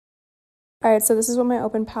All right, so this is what my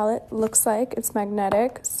open palette looks like. It's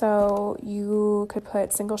magnetic, so you could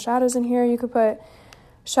put single shadows in here. You could put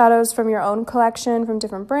shadows from your own collection from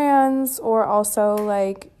different brands, or also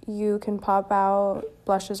like you can pop out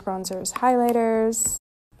blushes, bronzers, highlighters,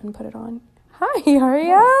 and put it on. Hi,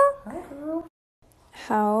 Aria. Hi, girl.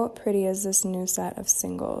 How pretty is this new set of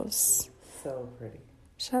singles? So pretty.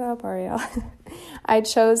 Shut up, Ariel. I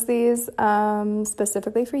chose these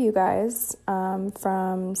specifically for you guys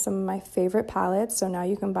from some of my favorite palettes. So now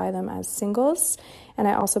you can buy them as singles. And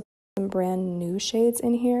I also put some brand new shades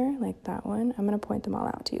in here, like that one. I'm going to point them all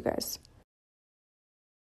out to you guys.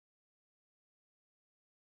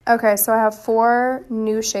 Okay, so I have 4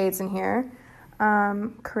 new shades in here.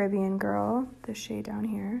 Caribbean Girl, the shade down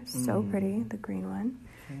here. So pretty, the green one.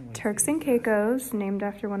 Turks and Caicos, named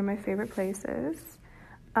after one of my favorite places.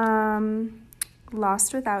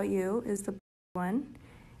 Lost Without You is the one,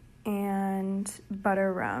 and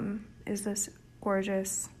Butter Rum is this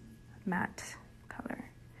gorgeous matte color.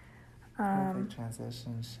 Perfect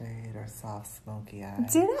transition shade or soft smoky eye.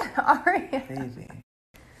 Did it? Aria. Baby.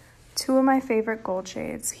 2 of my favorite gold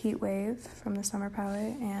shades, Heat Wave from the summer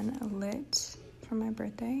palette and Lit from my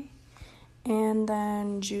birthday. And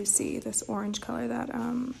then Juicy, this orange color that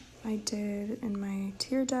I did in my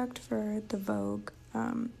tear duct for the Vogue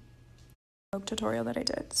tutorial that I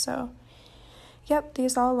did. So, yep,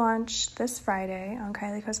 these all launch this Friday on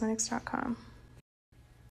KylieCosmetics.com.